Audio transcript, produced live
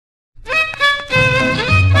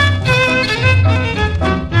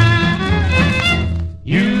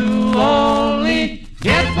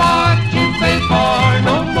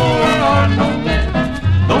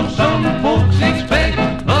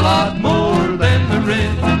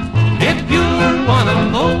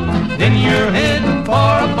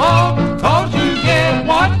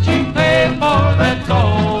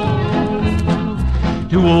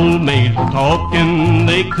talking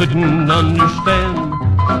they couldn't understand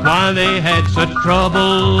why they had such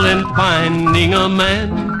trouble in finding a man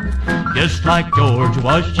just like George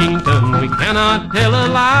Washington. We cannot tell a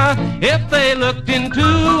lie. If they looked into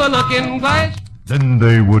a looking glass, then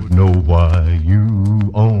they would know why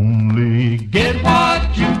you only get what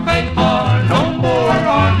you pay for, no more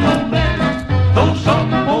or no less. Though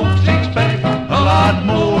some folks expect a lot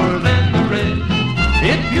more than the rest.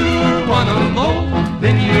 If you're one of those,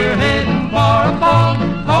 then you're heading for a fall,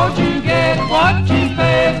 'cause you get what you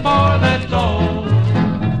pay for, that's all.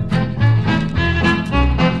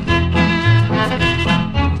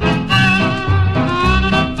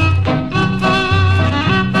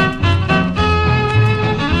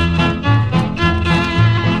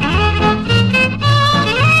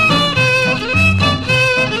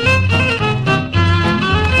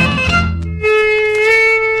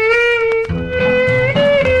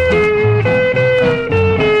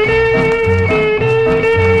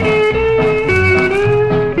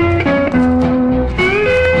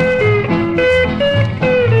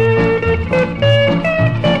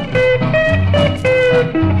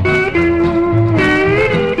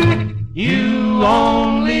 You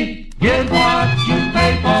only get what you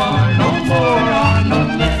pay for, no more or no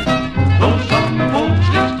less. Though some folks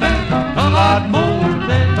expect a lot more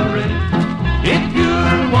than the rest. If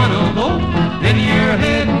you're one of those, then you're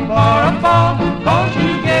heading for a fall, 'cause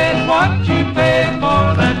you get what you pay for,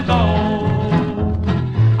 that's all.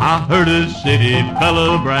 I heard a city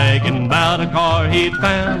fella bragging about a car he'd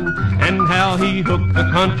found, and how he hooked a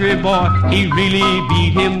country boy, he really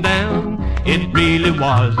beat him down. It really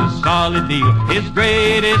was a solid deal, his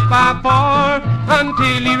greatest by far,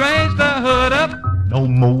 until he raised the hood up. no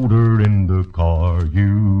motor in the car.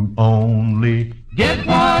 You only get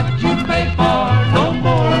what you pay for, no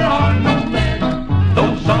more.